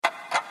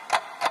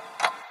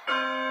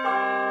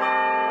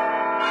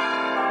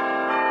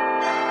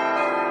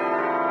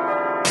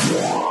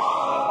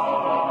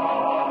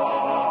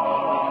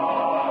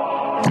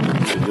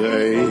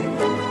Today,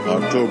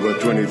 October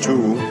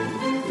 22,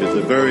 is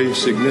a very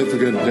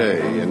significant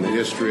day in the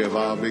history of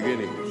our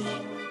beginnings.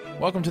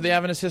 Welcome to the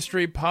Adventist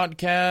History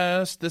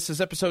Podcast. This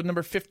is episode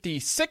number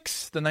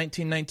 56, the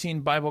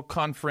 1919 Bible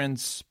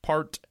Conference,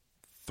 Part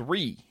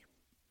 3.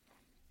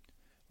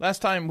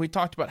 Last time we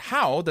talked about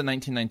how the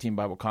 1919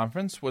 Bible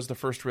Conference was the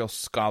first real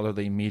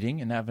scholarly meeting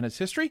in Adventist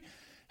history,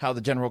 how the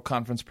General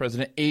Conference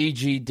President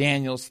A.G.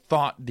 Daniells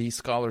thought these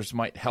scholars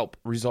might help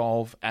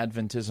resolve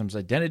Adventism's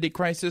identity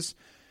crisis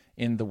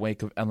in the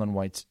wake of Ellen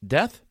White's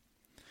death.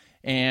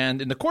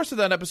 And in the course of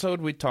that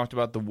episode, we talked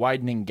about the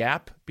widening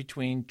gap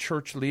between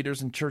church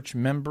leaders and church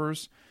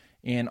members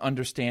in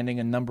understanding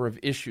a number of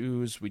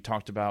issues. We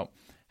talked about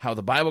how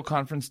the Bible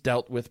Conference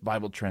dealt with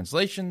Bible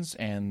translations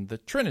and the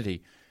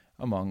Trinity,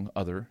 among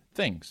other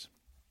things.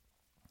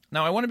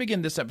 Now, I want to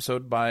begin this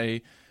episode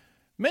by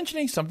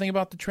mentioning something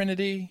about the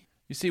Trinity.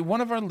 You see,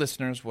 one of our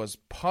listeners was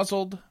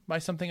puzzled by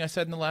something I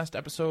said in the last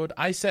episode.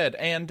 I said,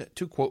 and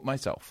to quote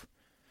myself,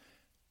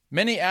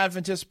 "Many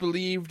Adventists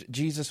believed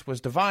Jesus was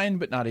divine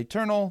but not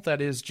eternal.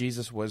 That is,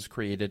 Jesus was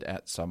created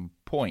at some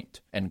point."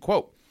 End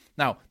quote.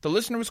 Now, the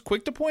listener was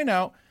quick to point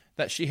out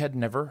that she had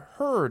never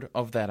heard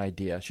of that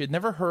idea. She had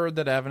never heard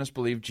that Adventists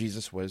believed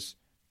Jesus was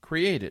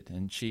created,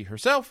 and she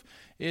herself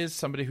is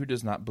somebody who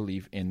does not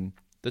believe in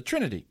the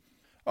Trinity.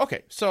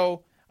 Okay,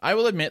 so I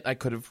will admit I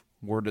could have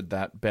worded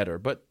that better,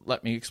 but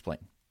let me explain.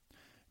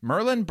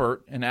 Merlin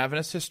Burt, an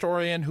Adventist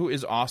historian who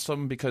is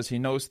awesome because he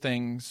knows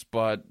things,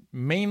 but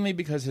mainly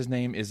because his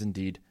name is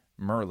indeed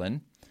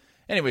Merlin.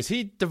 Anyways,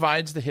 he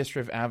divides the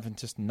history of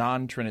Adventist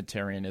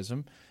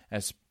non-Trinitarianism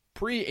as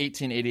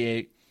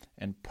pre-1888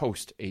 and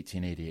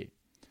post-1888.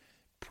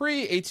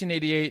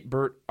 Pre-1888,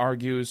 Burt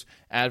argues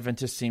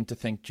Adventists seem to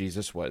think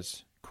Jesus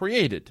was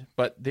created,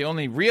 but the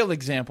only real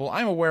example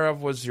I'm aware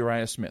of was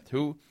Uriah Smith,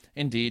 who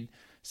indeed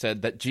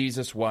said that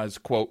Jesus was,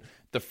 quote,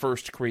 the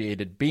first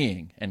created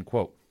being, end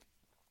quote.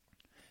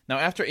 Now,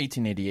 after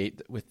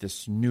 1888, with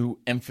this new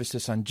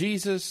emphasis on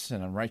Jesus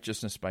and on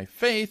righteousness by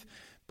faith,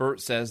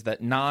 Burt says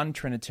that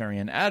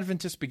non-Trinitarian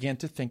Adventists began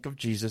to think of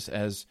Jesus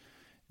as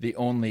the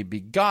only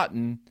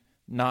begotten,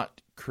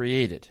 not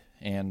created.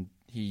 And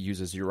he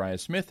uses Uriah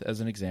Smith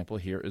as an example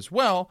here as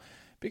well,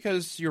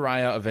 because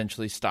Uriah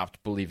eventually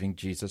stopped believing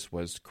Jesus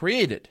was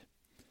created.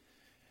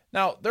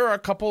 Now, there are a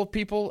couple of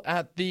people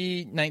at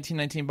the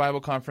 1919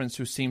 Bible Conference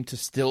who seem to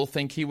still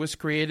think he was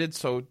created,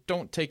 so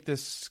don't take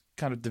this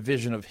kind of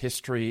division of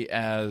history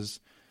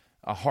as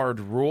a hard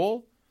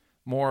rule,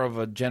 more of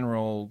a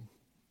general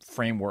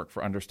framework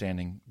for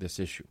understanding this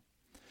issue.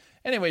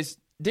 Anyways,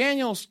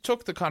 Daniells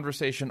took the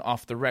conversation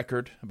off the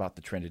record about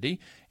the Trinity,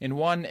 and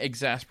one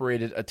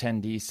exasperated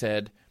attendee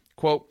said,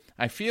 quote,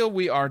 "I feel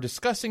we are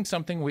discussing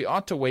something we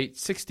ought to wait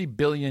 60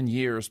 billion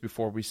years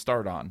before we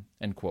start on,"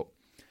 end quote.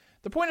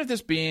 The point of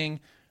this being,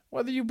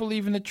 whether you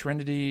believe in the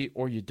Trinity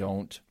or you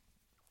don't,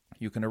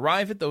 you can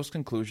arrive at those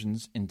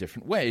conclusions in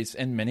different ways,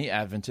 and many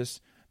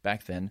Adventists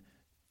back then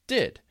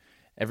did.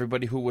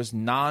 Everybody who was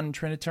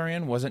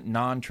non-Trinitarian wasn't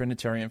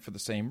non-Trinitarian for the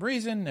same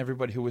reason.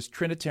 Everybody who was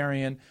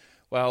Trinitarian,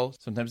 well,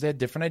 sometimes they had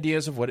different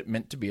ideas of what it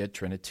meant to be a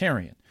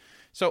Trinitarian.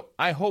 So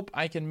I hope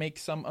I can make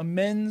some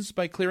amends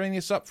by clearing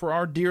this up for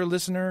our dear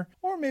listener,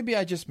 or maybe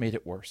I just made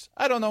it worse.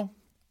 I don't know.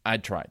 I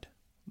tried.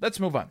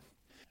 Let's move on.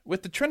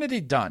 With the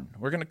Trinity done,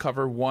 we're going to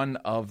cover one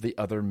of the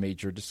other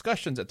major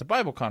discussions at the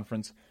Bible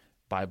Conference,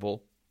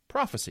 Bible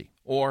prophecy,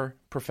 or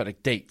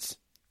prophetic dates.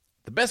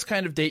 The best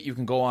kind of date you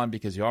can go on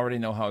because you already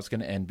know how it's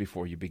going to end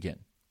before you begin.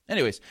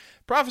 Anyways,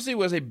 prophecy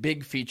was a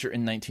big feature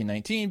in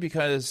 1919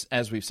 because,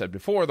 as we've said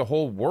before, the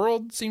whole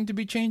world seemed to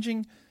be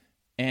changing,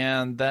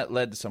 and that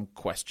led to some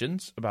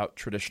questions about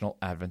traditional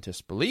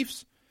Adventist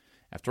beliefs.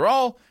 After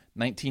all,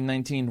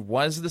 1919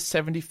 was the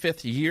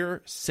 75th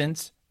year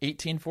since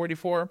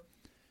 1844,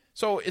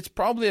 so it's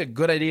probably a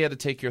good idea to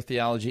take your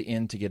theology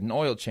in to get an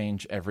oil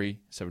change every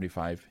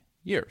 75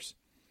 years.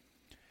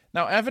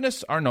 Now,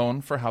 Adventists are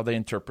known for how they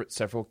interpret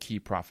several key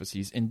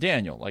prophecies in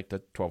Daniel, like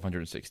the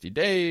 1260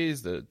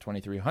 days, the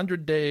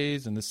 2300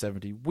 days, and the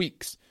 70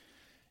 weeks.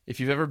 If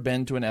you've ever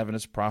been to an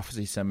Adventist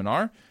prophecy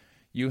seminar,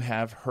 you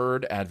have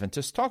heard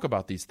Adventists talk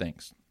about these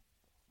things.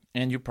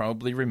 And you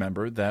probably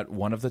remember that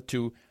one of the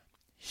two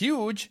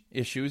huge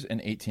issues in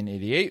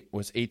 1888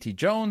 was A.T.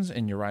 Jones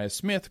and Uriah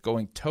Smith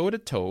going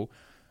toe-to-toe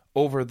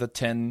over the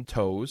 10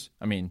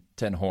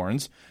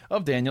 horns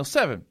of Daniel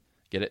 7.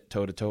 Get it?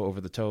 Toe-to-toe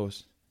over the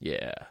toes.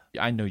 Yeah,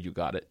 I know you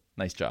got it.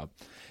 Nice job.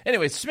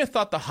 Anyway, Smith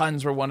thought the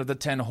Huns were one of the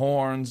 10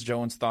 horns.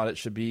 Jones thought it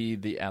should be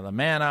the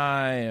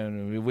Alemanni,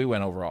 and we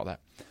went over all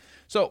that.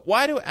 So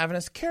why do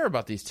Adventists care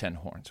about these 10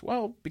 horns?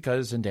 Well,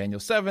 because in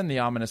Daniel 7, the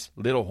ominous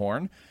little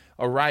horn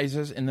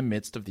arises in the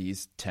midst of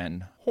these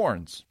 10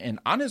 horns. And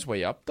on his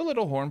way up, the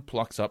little horn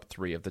plucks up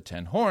 3 of the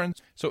 10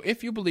 horns. So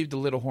if you believe the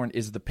little horn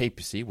is the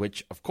papacy,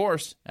 which, of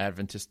course,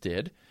 Adventists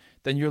did,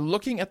 then you're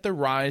looking at the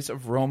rise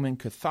of Roman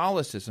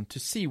Catholicism to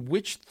see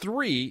which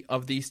 3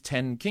 of these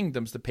 10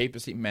 kingdoms the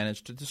papacy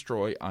managed to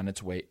destroy on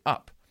its way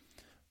up.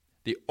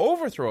 The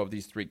overthrow of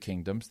these three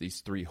kingdoms,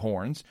 these three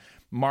horns,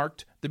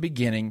 marked the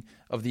beginning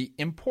of the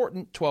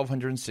important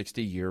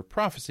 1260-year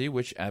prophecy,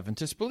 which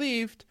Adventists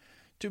believed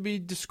to be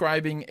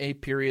describing a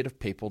period of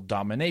papal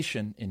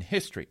domination in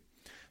history.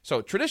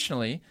 So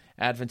traditionally,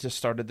 Adventists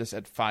started this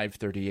at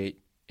 538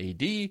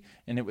 AD,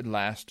 and it would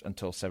last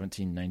until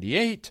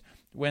 1798,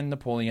 when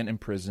Napoleon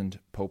imprisoned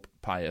Pope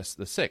Pius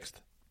VI.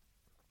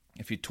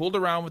 If you tooled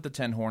around with the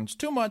 10 horns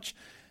too much,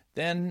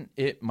 then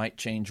it might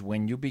change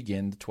when you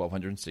begin the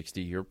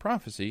 1260-year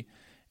prophecy,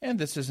 and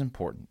this is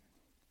important.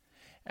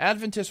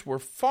 Adventists were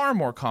far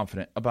more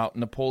confident about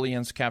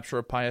Napoleon's capture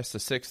of Pius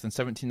VI in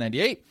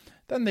 1798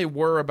 than they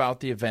were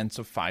about the events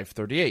of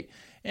 538,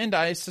 and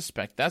I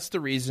suspect that's the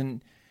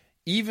reason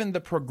even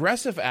the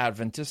progressive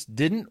Adventists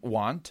didn't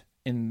want,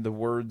 in the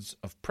words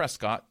of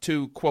Prescott,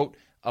 to, quote,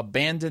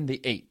 abandon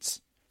the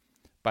eights,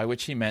 by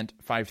which he meant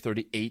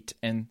 538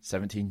 and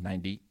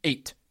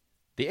 1798.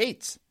 The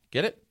eights,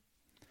 get it?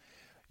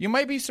 You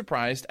might be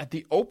surprised at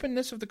the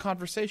openness of the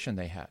conversation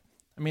they had.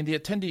 I mean, the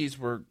attendees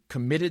were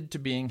committed to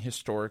being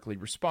historically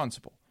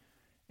responsible.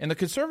 And the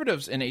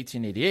conservatives in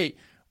 1888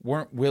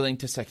 weren't willing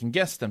to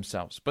second-guess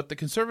themselves. But the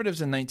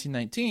conservatives in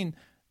 1919,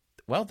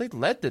 well, they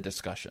led the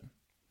discussion.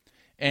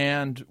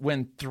 And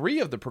when three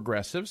of the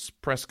progressives,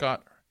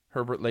 Prescott,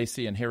 Herbert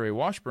Lacey, and Harry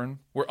Washburn,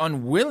 were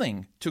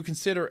unwilling to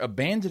consider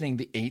abandoning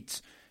the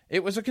eights,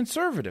 it was a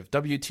conservative,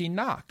 W.T.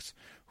 Knox,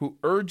 who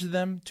urged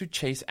them to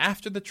chase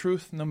after the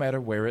truth no matter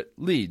where it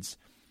leads.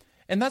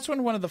 And that's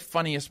when one of the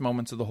funniest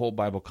moments of the whole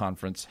Bible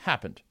conference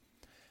happened.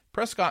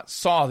 Prescott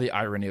saw the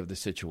irony of the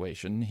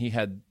situation. He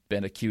had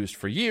been accused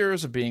for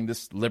years of being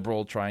this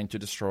liberal trying to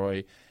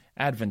destroy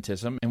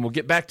Adventism. And we'll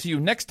get back to you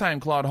next time,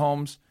 Claude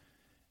Holmes.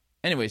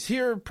 Anyways,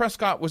 here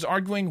Prescott was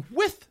arguing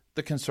with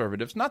the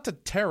conservatives, not to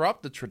tear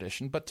up the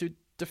tradition, but to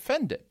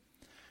defend it.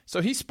 So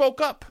he spoke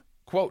up,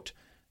 quote,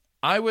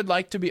 "I would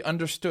like to be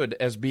understood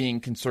as being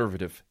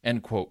conservative,"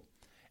 end quote.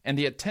 And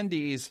the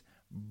attendees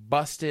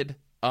busted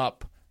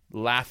up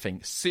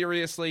laughing.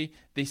 Seriously,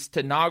 the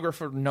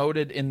stenographer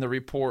noted in the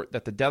report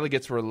that the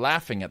delegates were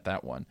laughing at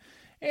that one.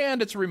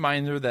 And it's a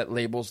reminder that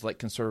labels like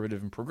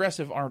conservative and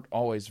progressive aren't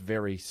always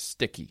very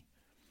sticky.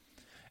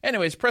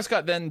 Anyways,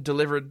 Prescott then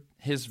delivered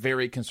his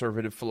very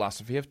conservative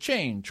philosophy of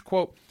change.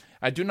 Quote,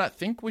 "I do not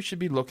think we should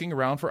be looking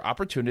around for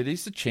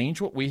opportunities to change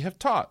what we have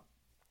taught.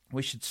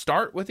 We should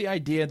start with the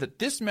idea that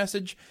this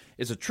message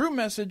is a true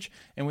message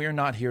and we are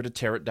not here to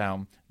tear it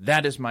down.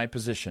 That is my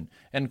position,"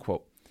 end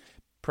quote.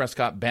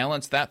 Prescott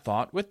balanced that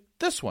thought with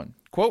this one.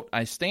 Quote,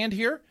 "I stand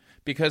here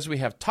because we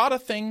have taught a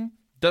thing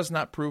does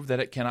not prove that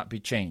it cannot be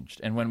changed.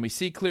 And when we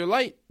see clear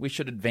light, we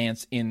should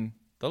advance in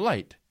the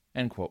light,"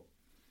 end quote.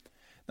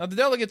 Now, the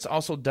delegates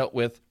also dealt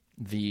with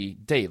the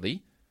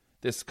daily.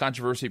 This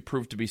controversy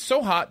proved to be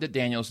so hot that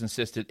Daniels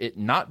insisted it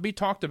not be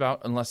talked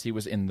about unless he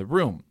was in the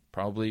room,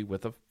 probably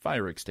with a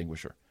fire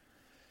extinguisher.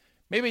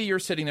 Maybe you're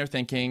sitting there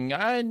thinking,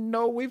 I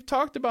know we've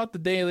talked about the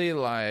daily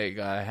like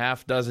a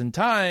half dozen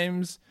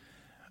times,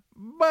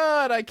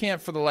 but I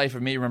can't for the life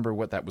of me remember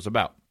what that was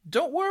about.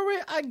 Don't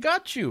worry, I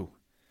got you.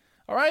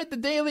 All right, the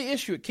daily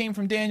issue, it came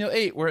from Daniel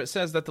 8, where it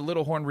says that the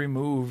little horn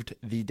removed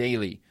the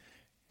daily.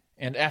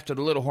 And after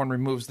the little horn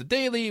removes the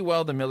daily,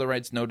 well, the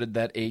Millerites noted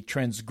that a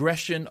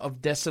transgression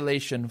of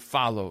desolation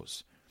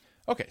follows.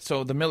 Okay,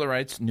 so the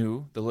Millerites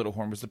knew the little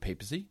horn was the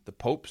papacy, the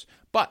popes,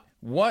 but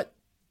what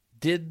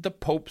did the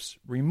popes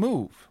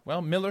remove?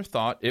 Well, Miller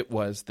thought it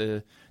was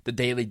the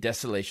daily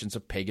desolations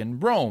of pagan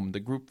Rome,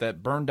 the group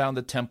that burned down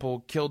the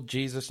temple, killed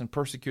Jesus, and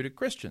persecuted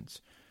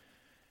Christians.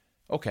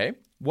 Okay,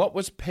 what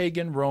was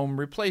pagan Rome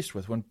replaced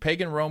with? When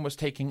pagan Rome was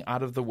taken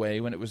out of the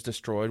way, when it was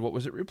destroyed, what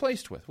was it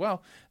replaced with?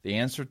 Well, the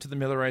answer to the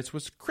Millerites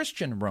was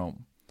Christian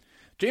Rome.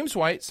 James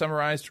White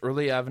summarized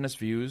early Adventist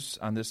views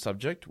on this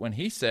subject when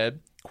he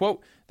said,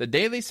 quote, "The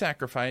daily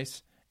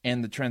sacrifice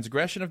and the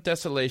transgression of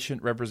desolation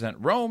represent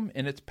Rome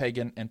in its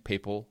pagan and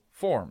papal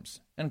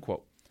forms," end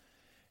quote.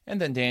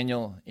 And then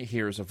Daniel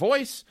hears a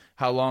voice.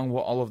 How long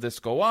will all of this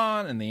go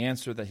on? And the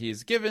answer that he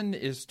is given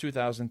is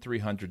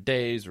 2,300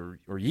 days or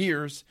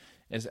years,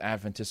 as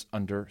Adventists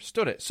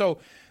understood it. So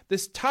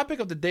this topic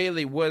of the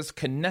daily was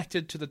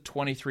connected to the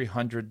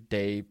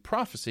 2,300-day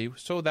prophecy,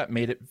 so that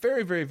made it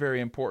very, very,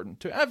 very important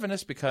to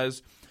Adventists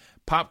because,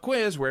 pop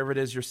quiz, wherever it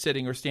is you're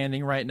sitting or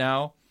standing right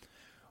now,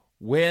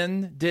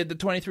 when did the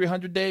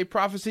 2,300-day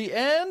prophecy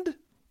end?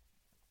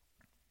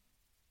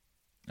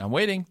 I'm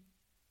waiting.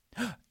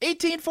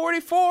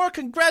 1844,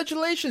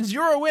 congratulations,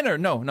 you're a winner.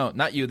 No,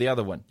 not you, the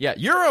other one. Yeah,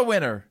 you're a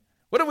winner.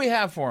 What do we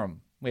have for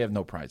him? We have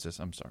no prizes,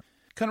 I'm sorry.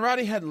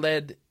 Conradi had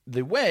led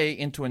the way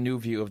into a new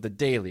view of the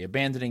daily,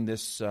 abandoning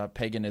this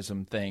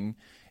paganism thing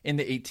in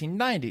the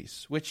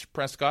 1890s, which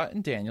Prescott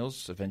and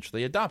Daniels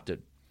eventually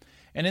adopted.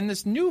 And in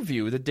this new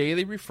view, the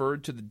daily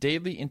referred to the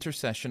daily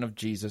intercession of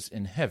Jesus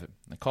in heaven.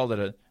 I called it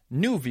a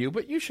new view,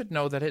 but you should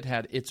know that it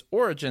had its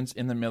origins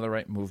in the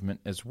Millerite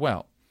movement as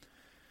well.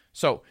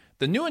 So,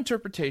 the new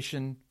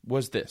interpretation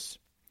was this.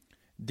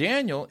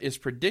 Daniel is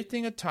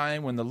predicting a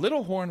time when the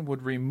little horn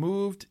would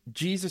remove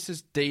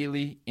Jesus'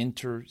 daily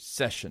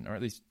intercession, or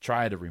at least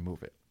try to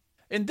remove it.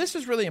 And this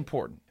is really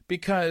important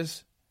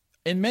because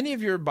in many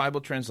of your Bible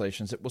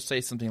translations, it will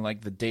say something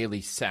like the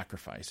daily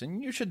sacrifice.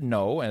 And you should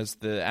know, as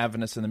the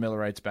Adventists and the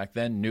Millerites back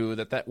then knew,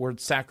 that that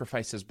word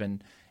sacrifice has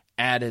been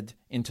added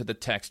into the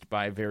text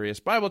by various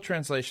Bible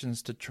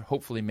translations to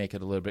hopefully make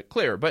it a little bit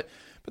clearer. But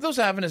those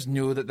Adventists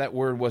knew that that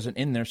word wasn't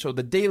in there, so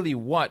the daily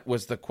what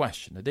was the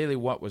question. The daily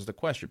what was the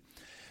question.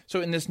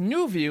 So in this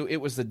new view, it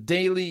was the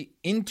daily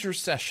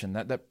intercession,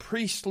 that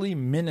priestly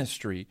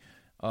ministry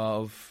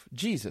of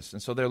Jesus.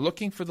 And so they're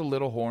looking for the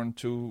little horn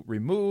to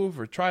remove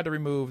or try to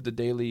remove the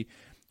daily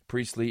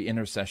priestly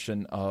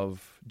intercession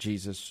of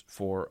Jesus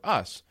for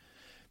us.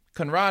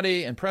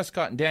 Conradi and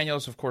Prescott and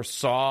Daniels, of course,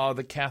 saw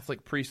the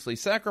Catholic priestly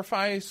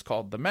sacrifice,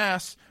 called the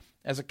Mass,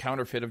 as a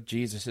counterfeit of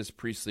Jesus'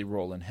 priestly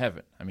role in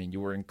heaven. I mean,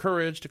 you were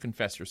encouraged to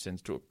confess your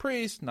sins to a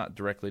priest, not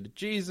directly to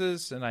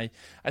Jesus, and I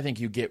think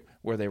you get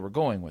where they were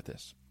going with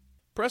this.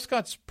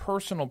 Prescott's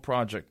personal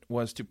project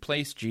was to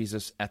place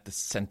Jesus at the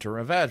center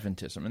of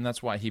Adventism, and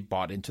that's why he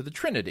bought into the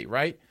Trinity,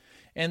 right?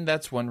 And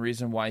that's one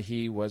reason why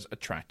he was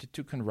attracted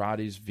to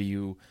Conradi's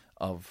view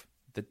of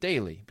the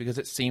daily, because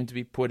it seemed to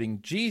be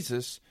putting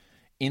Jesus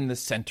in the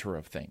center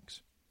of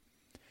things.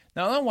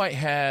 Now, Ellen White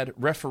had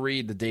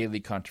refereed the daily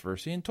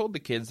controversy and told the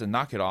kids to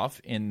knock it off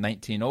in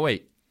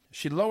 1908.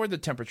 She lowered the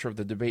temperature of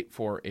the debate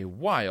for a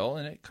while,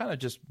 and it kind of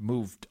just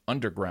moved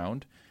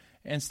underground.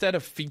 Instead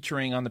of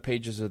featuring on the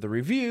pages of the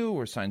Review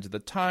or Signs of the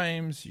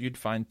Times, you'd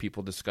find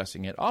people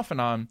discussing it off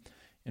and on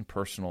in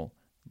personal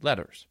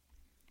letters.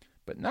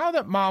 But now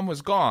that Mom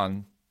was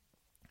gone,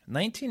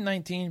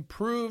 1919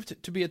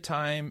 proved to be a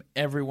time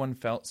everyone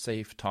felt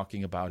safe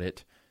talking about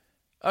it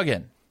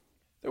again.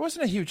 There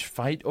wasn't a huge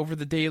fight over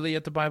the daily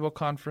at the Bible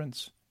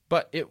conference,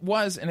 but it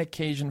was an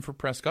occasion for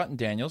Prescott and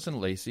Daniels and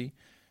Lacey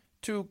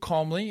to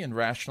calmly and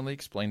rationally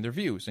explain their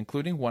views,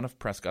 including one of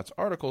Prescott's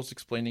articles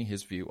explaining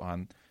his view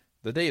on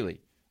the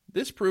daily.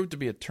 This proved to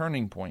be a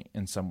turning point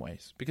in some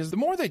ways, because the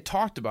more they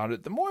talked about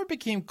it, the more it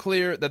became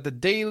clear that the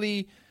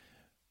daily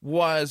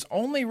was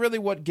only really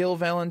what Gil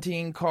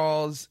Valentine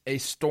calls a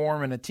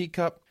storm in a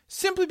teacup,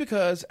 simply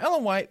because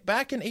Ellen White,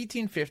 back in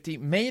 1850,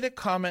 made a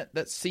comment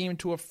that seemed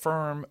to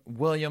affirm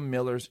William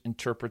Miller's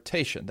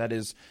interpretation. That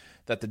is,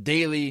 that the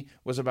daily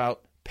was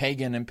about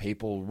pagan and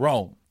papal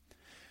Rome.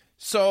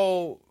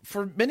 So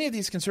for many of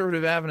these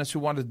conservative Adventists who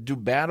wanted to do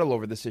battle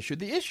over this issue,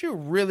 the issue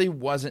really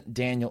wasn't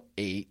Daniel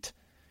 8.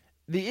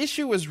 The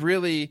issue was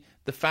really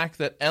the fact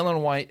that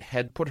Ellen White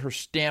had put her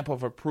stamp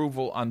of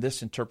approval on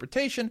this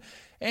interpretation,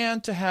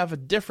 and to have a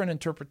different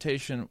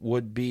interpretation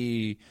would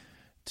be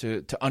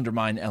to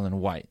undermine Ellen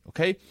White,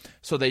 okay?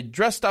 So they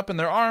dressed up in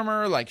their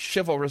armor like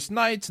chivalrous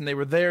knights, and they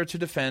were there to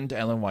defend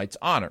Ellen White's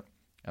honor.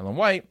 Ellen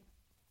White,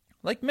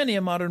 like many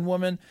a modern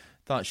woman,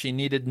 thought she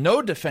needed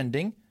no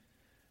defending.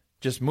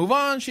 Just move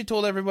on, she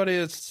told everybody.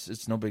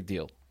 It's no big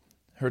deal.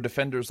 Her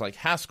defenders like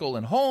Haskell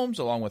and Holmes,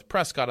 along with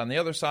Prescott on the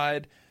other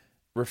side,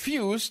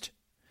 refused.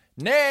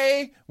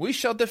 Nay, we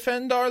shall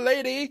defend Our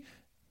Lady.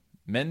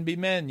 Men be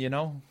men, you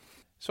know.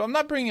 So I'm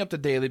not bringing up the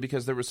daily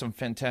because there was some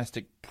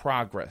fantastic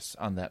progress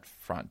on that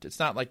front. It's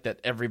not like that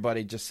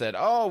everybody just said,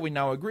 oh, we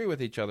now agree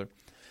with each other.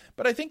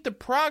 But I think the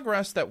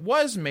progress that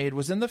was made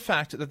was in the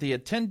fact that the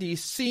attendees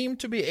seemed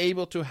to be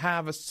able to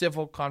have a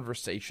civil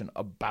conversation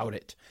about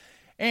it.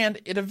 And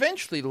it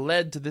eventually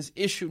led to this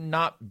issue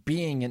not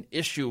being an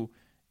issue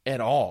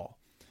at all.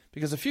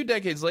 Because a few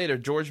decades later,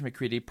 George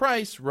McCready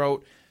Price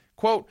wrote,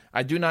 quote,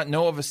 I do not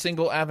know of a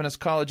single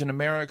Adventist college in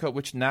America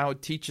which now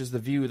teaches the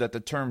view that the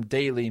term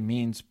daily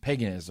means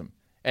paganism,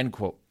 end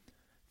quote.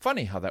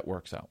 Funny how that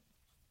works out.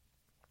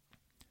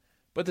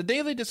 But the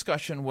daily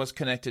discussion was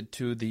connected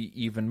to the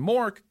even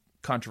more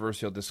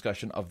controversial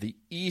discussion of the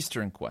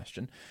Eastern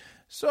question.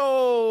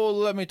 So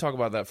let me talk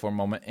about that for a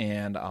moment,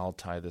 and I'll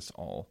tie this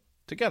all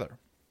together.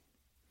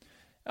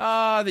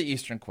 The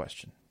Eastern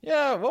question.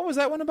 Yeah, what was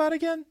that one about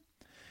again?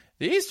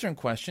 The Eastern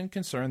question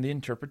concerned the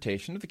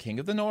interpretation of the King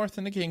of the North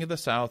and the King of the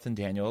South in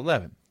Daniel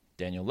 11.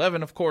 Daniel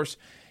 11, of course,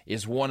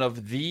 is one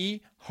of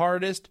the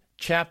hardest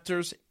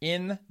chapters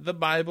in the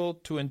Bible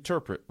to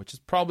interpret, which is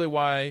probably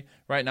why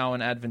right now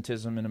in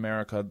Adventism in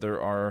America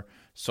there are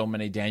so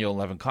many Daniel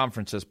 11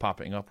 conferences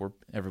popping up where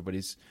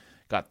everybody's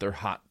got their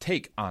hot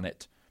take on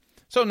it.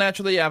 So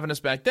naturally, Adventists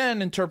back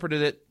then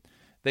interpreted it.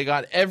 They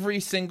got every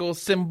single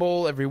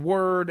symbol, every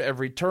word,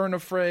 every turn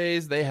of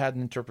phrase. They had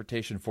an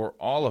interpretation for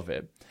all of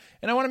it.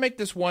 And I want to make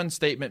this one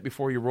statement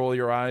before you roll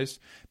your eyes,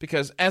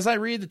 because as I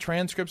read the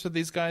transcripts of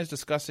these guys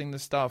discussing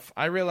this stuff,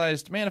 I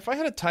realized, man, if I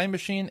had a time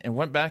machine and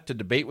went back to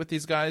debate with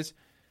these guys,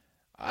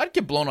 I'd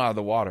get blown out of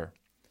the water.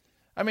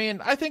 I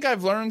mean, I think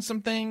I've learned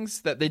some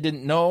things that they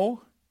didn't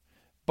know,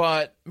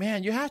 but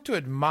man, you have to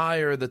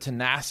admire the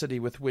tenacity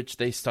with which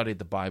they studied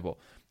the Bible.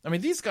 I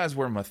mean, these guys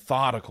were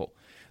methodical.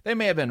 They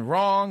may have been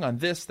wrong on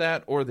this,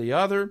 that, or the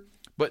other,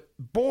 but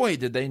boy,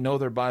 did they know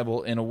their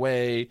Bible in a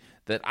way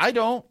that I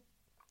don't,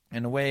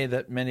 in a way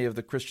that many of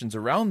the Christians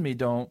around me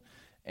don't,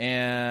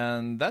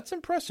 and that's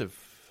impressive,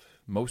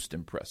 most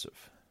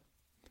impressive.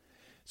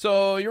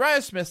 So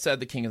Uriah Smith said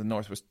the king of the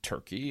north was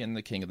Turkey and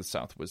the king of the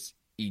south was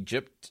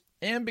Egypt,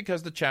 And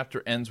because the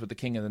chapter ends with the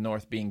king of the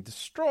north being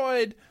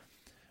destroyed,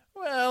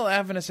 well,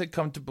 Adventists had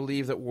come to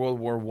believe that World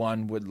War I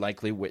would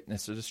likely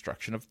witness the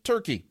destruction of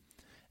Turkey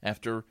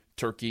after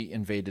Turkey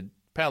invaded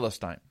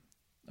Palestine.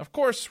 Of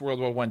course, World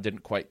War I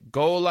didn't quite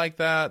go like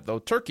that, though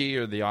Turkey,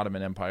 or the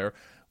Ottoman Empire,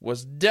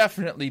 was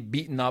definitely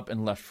beaten up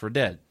and left for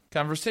dead.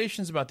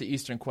 Conversations about the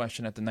Eastern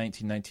question at the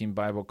 1919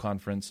 Bible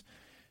Conference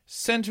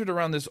centered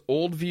around this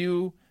old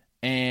view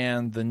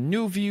and the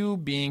new view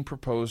being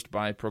proposed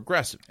by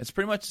progressives. It's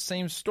pretty much the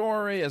same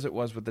story as it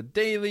was with the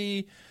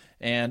Daily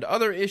and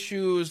other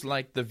issues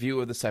like the view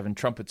of the seven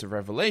trumpets of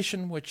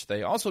Revelation, which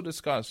they also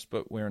discussed,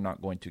 but we're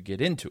not going to get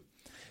into.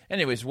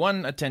 Anyways,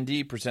 one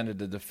attendee presented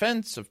the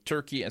defense of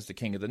Turkey as the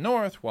king of the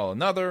north, while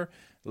another,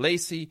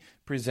 Lacey,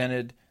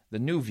 presented the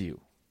new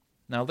view.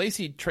 Now,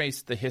 Lacey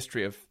traced the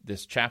history of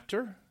this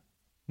chapter,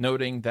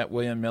 noting that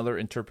William Miller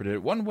interpreted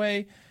it one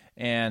way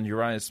and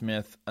Uriah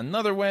Smith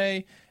another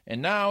way,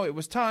 and now it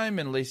was time,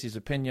 in Lacey's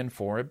opinion,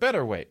 for a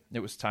better way. It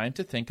was time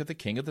to think of the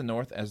king of the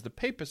north as the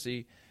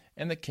papacy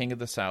and the king of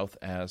the south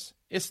as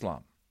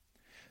Islam.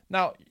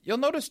 Now, you'll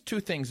notice two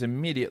things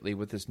immediately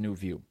with this new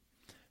view.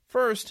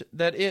 First,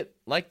 that it,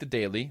 like the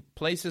Daily,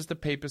 places the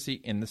papacy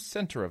in the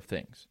center of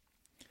things.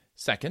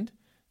 Second,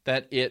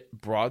 that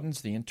it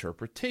broadens the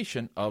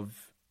interpretation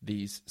of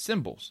these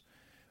symbols.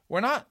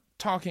 We're not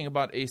talking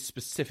about a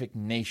specific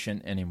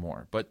nation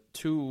anymore, but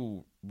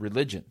two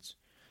religions.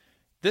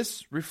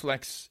 This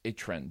reflects a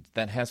trend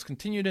that has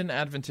continued in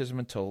Adventism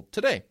until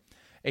today,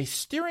 a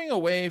steering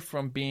away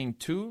from being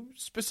too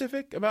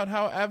specific about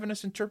how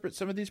Adventists interpret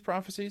some of these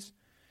prophecies.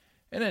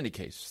 In any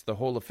case, the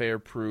whole affair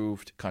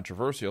proved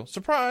controversial,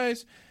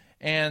 surprise,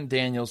 and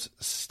Daniels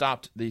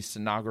stopped the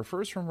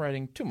stenographers from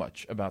writing too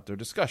much about their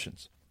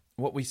discussions.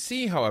 What we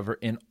see, however,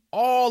 in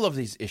all of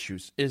these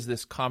issues is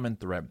this common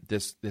thread,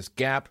 this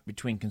gap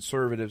between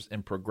conservatives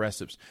and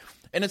progressives.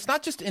 And it's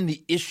not just in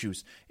the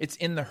issues, it's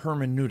in the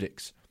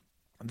hermeneutics.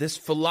 This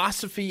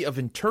philosophy of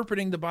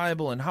interpreting the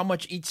Bible and how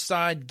much each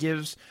side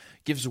gives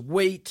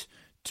weight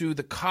to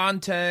the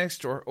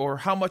context or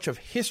how much of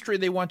history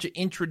they want to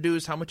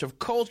introduce, how much of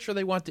culture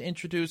they want to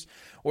introduce,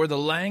 or the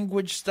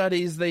language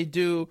studies they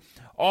do.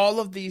 All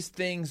of these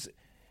things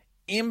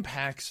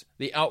impacts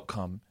the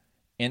outcome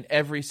in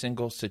every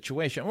single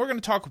situation. We're going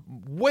to talk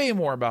way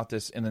more about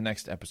this in the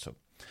next episode.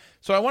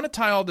 So I want to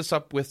tie all this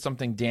up with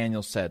something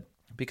Daniel said,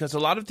 because a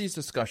lot of these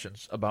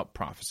discussions about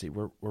prophecy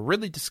were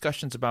really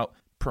discussions about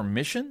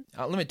permission.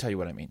 Let me tell you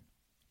what I mean.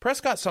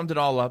 Prescott summed it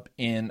all up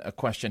in a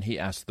question he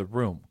asked the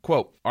room.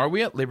 Quote, "Are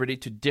we at liberty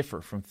to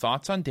differ from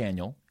thoughts on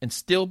Daniel and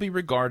still be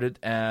regarded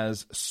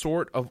as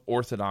sort of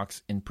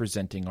orthodox in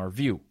presenting our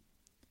view?"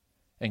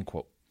 End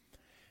quote.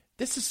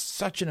 This is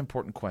such an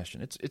important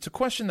question. It's a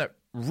question that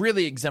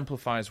really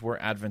exemplifies where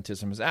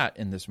Adventism is at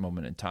in this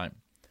moment in time.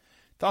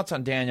 Thoughts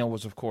on Daniel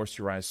was, of course,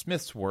 Uriah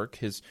Smith's work.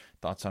 His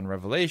thoughts on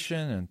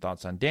Revelation and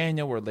thoughts on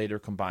Daniel were later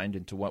combined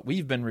into what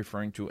we've been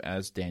referring to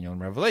as Daniel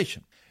and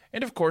Revelation.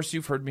 And, of course,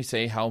 you've heard me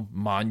say how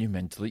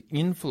monumentally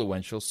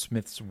influential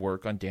Smith's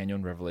work on Daniel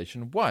and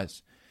Revelation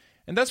was.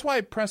 And that's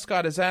why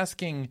Prescott is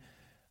asking,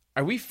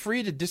 are we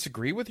free to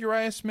disagree with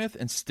Uriah Smith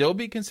and still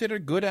be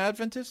considered good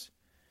Adventists?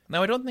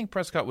 Now, I don't think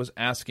Prescott was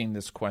asking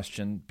this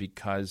question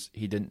because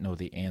he didn't know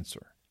the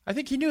answer. I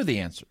think he knew the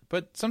answer,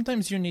 but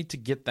sometimes you need to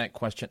get that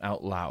question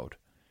out loud.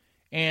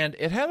 And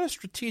it had a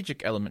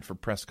strategic element for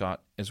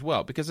Prescott as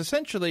well, because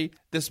essentially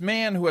this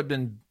man who had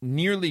been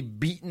nearly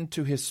beaten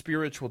to his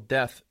spiritual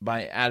death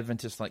by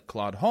Adventists like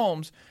Claude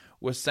Holmes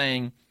was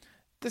saying,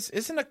 this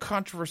isn't a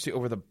controversy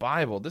over the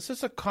Bible. This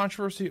is a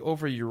controversy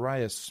over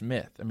Uriah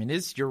Smith. I mean,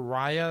 is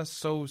Uriah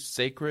so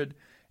sacred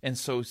and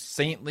so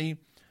saintly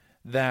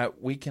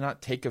that we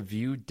cannot take a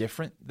view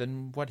different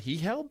than what he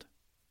held?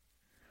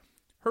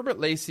 Herbert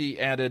Lacey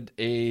added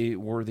a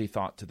worthy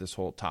thought to this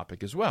whole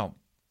topic as well.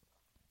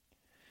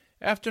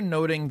 After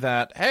noting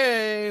that,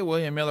 hey,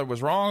 William Miller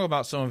was wrong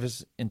about some of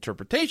his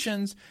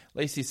interpretations,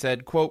 Lacey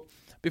said, quote,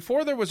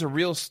 "Before there was a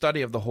real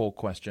study of the whole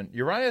question,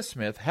 Uriah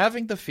Smith,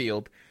 having the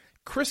field,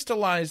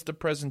 crystallized the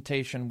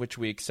presentation which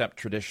we accept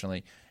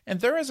traditionally, and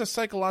there is a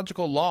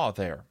psychological law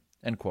there,"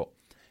 end quote.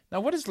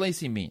 Now, what does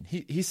Lacey mean?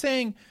 He's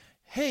saying,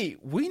 hey,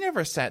 we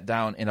never sat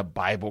down in a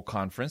Bible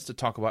conference to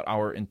talk about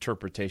our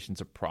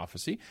interpretations of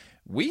prophecy.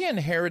 We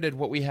inherited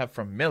what we have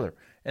from Miller.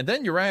 And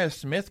then Uriah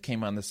Smith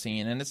came on the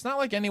scene, and it's not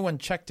like anyone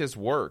checked his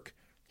work.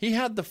 He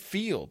had the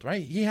field,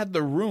 right? He had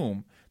the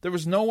room. There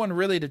was no one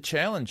really to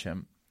challenge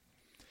him.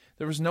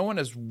 There was no one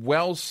as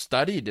well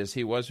studied as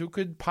he was who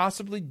could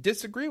possibly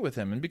disagree with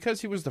him. And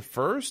because he was the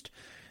first,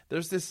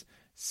 there's this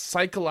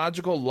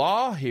psychological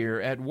law here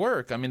at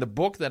work. I mean, the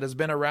book that has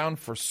been around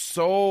for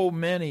so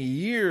many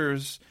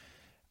years,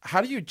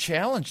 how do you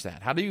challenge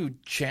that? How do you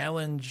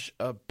challenge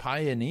a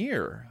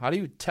pioneer? How do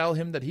you tell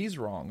him that he's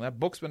wrong? That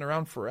book's been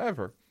around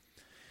forever.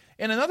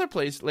 In another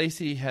place,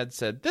 Lacey had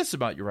said this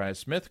about Uriah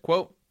Smith,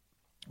 quote,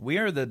 "We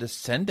are the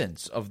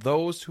descendants of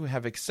those who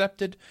have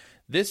accepted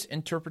this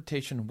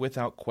interpretation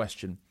without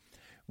question.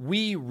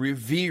 We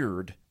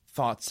revered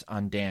thoughts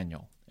on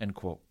Daniel," end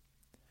quote.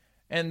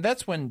 And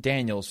that's when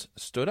Daniels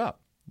stood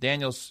up.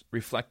 Daniels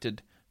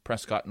reflected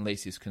Prescott and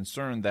Lacey's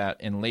concern that,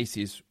 in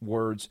Lacey's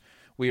words,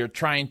 we are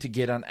trying to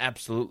get on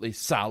absolutely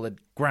solid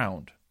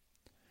ground.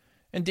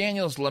 And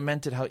Daniels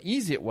lamented how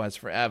easy it was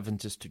for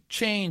Adventists to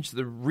change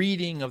the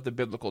reading of the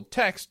biblical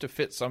text to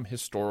fit some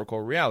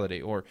historical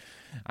reality. Or,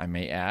 I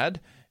may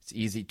add, it's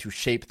easy to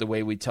shape the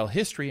way we tell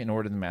history in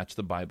order to match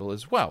the Bible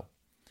as well.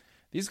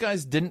 These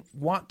guys didn't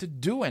want to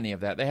do any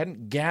of that. They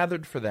hadn't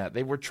gathered for that.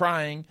 They were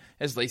trying,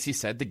 as Lacey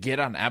said, to get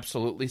on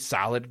absolutely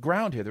solid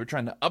ground here. They were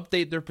trying to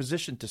update their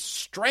position to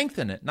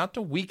strengthen it, not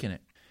to weaken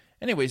it.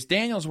 Anyways,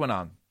 Daniels went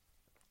on.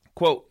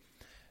 Quote,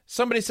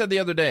 somebody said the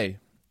other day,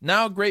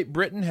 now Great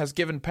Britain has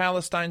given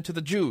Palestine to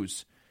the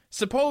Jews.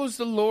 Suppose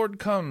the Lord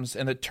comes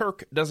and the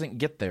Turk doesn't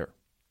get there.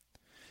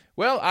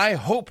 Well, I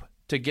hope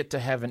to get to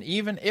heaven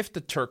even if the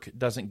Turk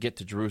doesn't get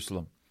to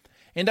Jerusalem.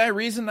 And I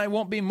reason I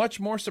won't be much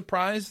more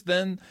surprised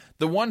than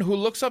the one who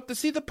looks up to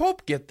see the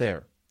Pope get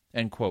there.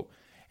 End quote.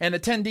 An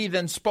attendee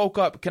then spoke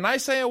up, can I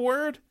say a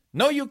word?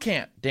 No, you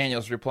can't,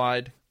 Daniels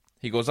replied.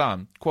 He goes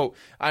on, quote,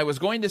 I was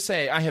going to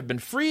say I have been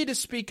free to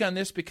speak on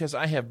this because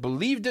I have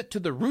believed it to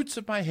the roots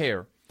of my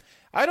hair.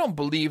 I don't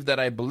believe that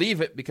I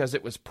believe it because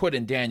it was put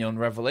in Daniel and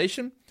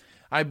Revelation.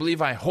 I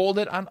believe I hold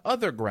it on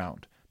other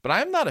ground. But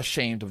I am not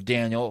ashamed of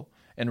Daniel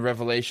and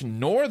Revelation,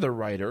 nor the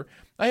writer.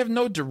 I have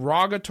no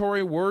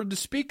derogatory word to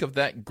speak of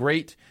that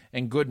great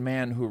and good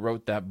man who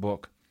wrote that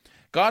book.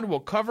 God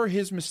will cover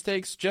his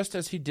mistakes just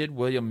as he did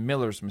William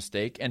Miller's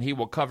mistake, and he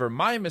will cover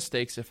my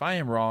mistakes if I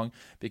am wrong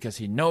because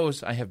he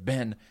knows I have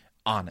been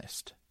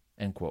honest.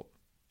 End quote.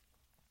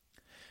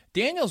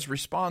 Daniel's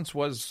response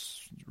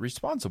was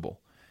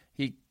responsible.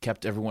 He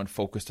kept everyone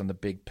focused on the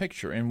big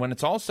picture. And when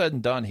it's all said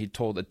and done, he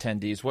told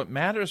attendees, what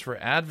matters for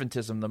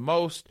Adventism the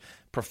most,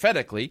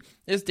 prophetically,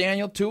 is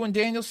Daniel 2 and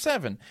Daniel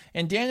 7.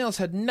 And Daniels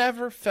had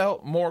never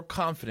felt more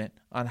confident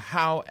on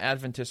how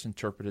Adventists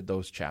interpreted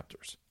those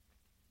chapters.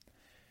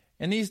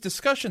 In these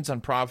discussions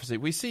on prophecy,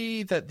 we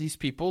see that these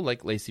people,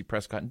 like Lacey,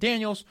 Prescott, and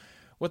Daniels,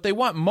 what they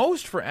want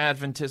most for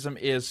Adventism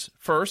is,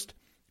 first,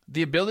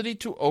 the ability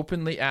to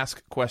openly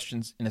ask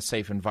questions in a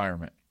safe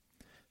environment.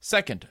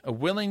 Second, a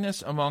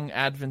willingness among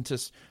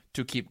Adventists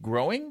to keep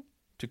growing,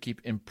 to keep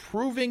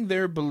improving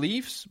their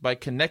beliefs by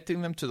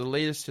connecting them to the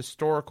latest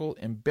historical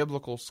and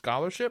biblical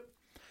scholarship.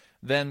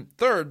 Then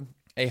third,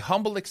 a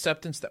humble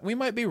acceptance that we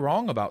might be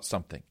wrong about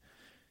something.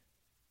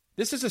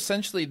 This is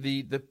essentially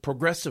the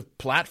progressive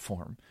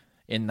platform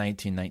in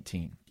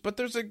 1919. But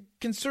there's a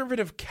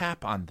conservative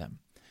cap on them.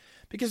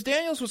 Because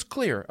Daniels was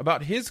clear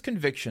about his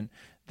conviction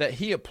that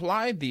he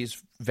applied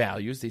these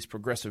values, these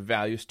progressive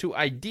values, to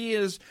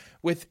ideas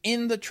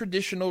within the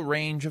traditional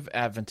range of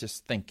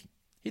Adventist thinking.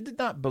 He did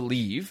not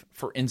believe,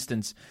 for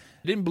instance,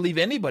 he didn't believe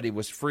anybody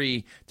was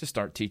free to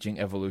start teaching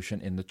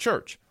evolution in the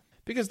church,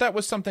 because that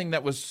was something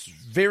that was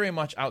very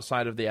much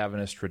outside of the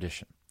Adventist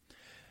tradition.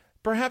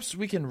 Perhaps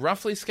we can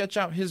roughly sketch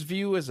out his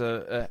view as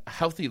a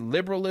healthy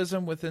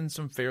liberalism within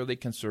some fairly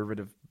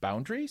conservative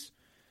boundaries.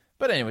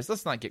 But anyways,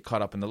 let's not get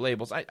caught up in the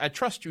labels. I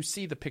trust you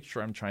see the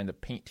picture I'm trying to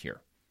paint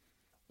here.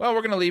 Well,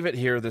 we're going to leave it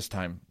here this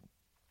time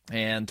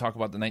and talk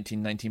about the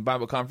 1919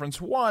 Bible Conference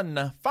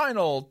one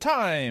final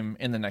time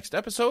in the next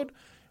episode,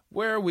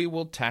 where we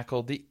will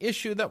tackle the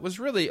issue that was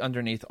really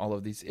underneath all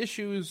of these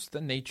issues, the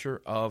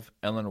nature of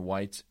Ellen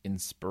White's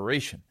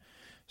inspiration.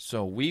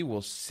 So we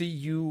will see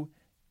you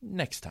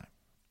next time.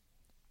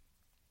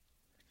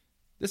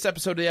 This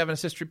episode of the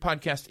Adventist History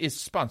Podcast is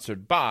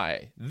sponsored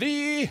by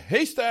The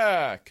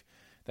Haystack.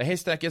 The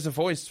Haystack is a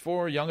voice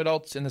for young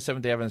adults in the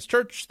Seventh-day Adventist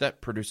Church that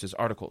produces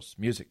articles,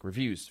 music,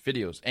 reviews,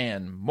 videos,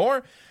 and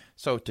more.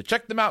 So to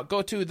check them out,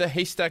 go to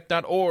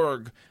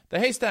thehaystack.org. The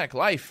Haystack,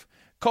 life,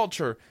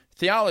 culture,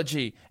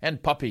 theology,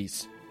 and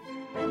puppies.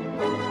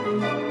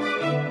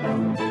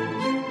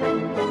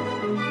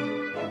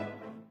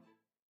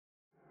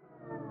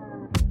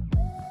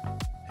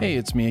 Hey,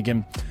 it's me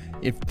again.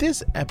 If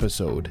this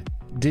episode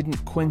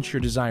didn't quench your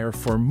desire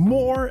for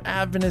more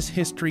Adventist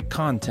history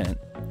content,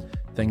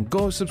 then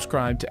go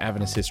subscribe to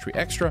Adventist History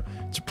Extra.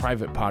 It's a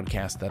private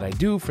podcast that I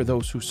do for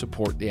those who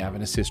support the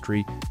Adventist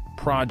History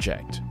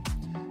Project.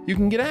 You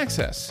can get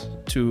access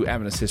to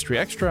Adventist History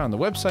Extra on the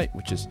website,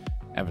 which is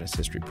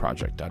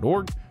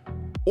AdventistHistoryProject.org,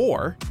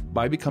 or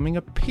by becoming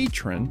a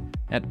patron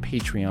at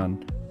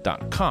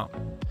patreon.com.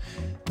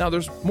 Now,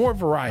 there's more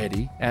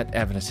variety at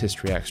Adventist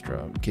History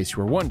Extra, in case you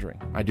were wondering.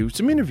 I do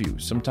some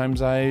interviews.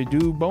 Sometimes I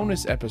do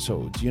bonus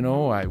episodes.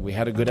 We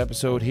had a good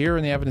episode here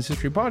in the Adventist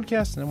History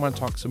Podcast, and I want to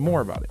talk some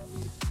more about it.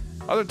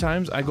 Other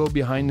times, I go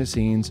behind the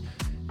scenes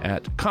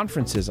at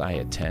conferences I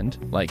attend,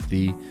 like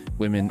the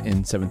Women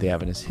in Seventh-day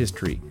Adventist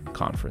History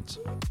Conference.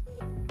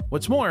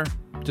 What's more,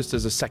 just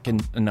as a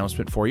second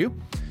announcement for you,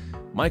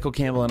 Michael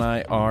Campbell and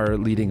I are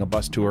leading a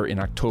bus tour in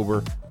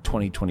October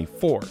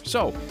 2024.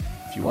 So,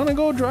 if you want to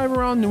go drive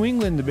around New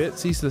England a bit,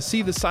 see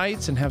the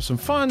sights and have some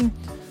fun,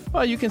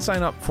 well, you can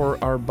sign up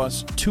for our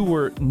bus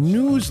tour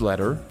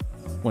newsletter,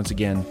 once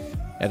again,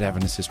 at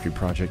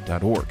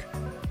AdventistHistoryProject.org.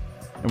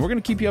 And we're going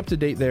to keep you up to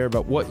date there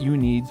about what you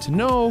need to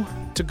know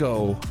to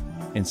go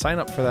and sign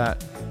up for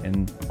that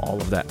and all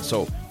of that.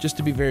 So just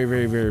to be very,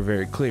 very, very,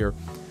 very clear,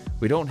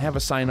 We don't have a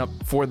sign up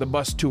for the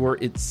bus tour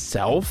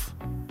itself,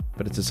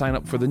 but it's a sign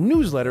up for the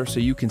newsletter so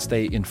you can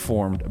stay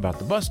informed about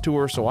the bus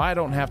tour, so I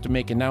don't have to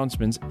make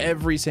announcements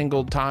every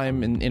single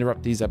time and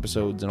interrupt these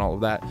episodes and all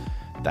of that.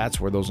 That's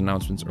where those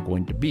announcements are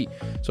going to be.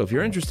 So if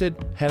you're interested,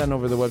 head on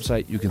over to the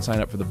website. You can sign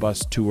up for the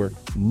bus tour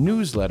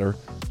newsletter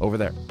over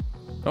there.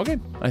 Okay,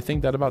 I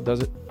think that about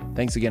does it.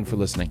 Thanks again for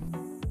listening.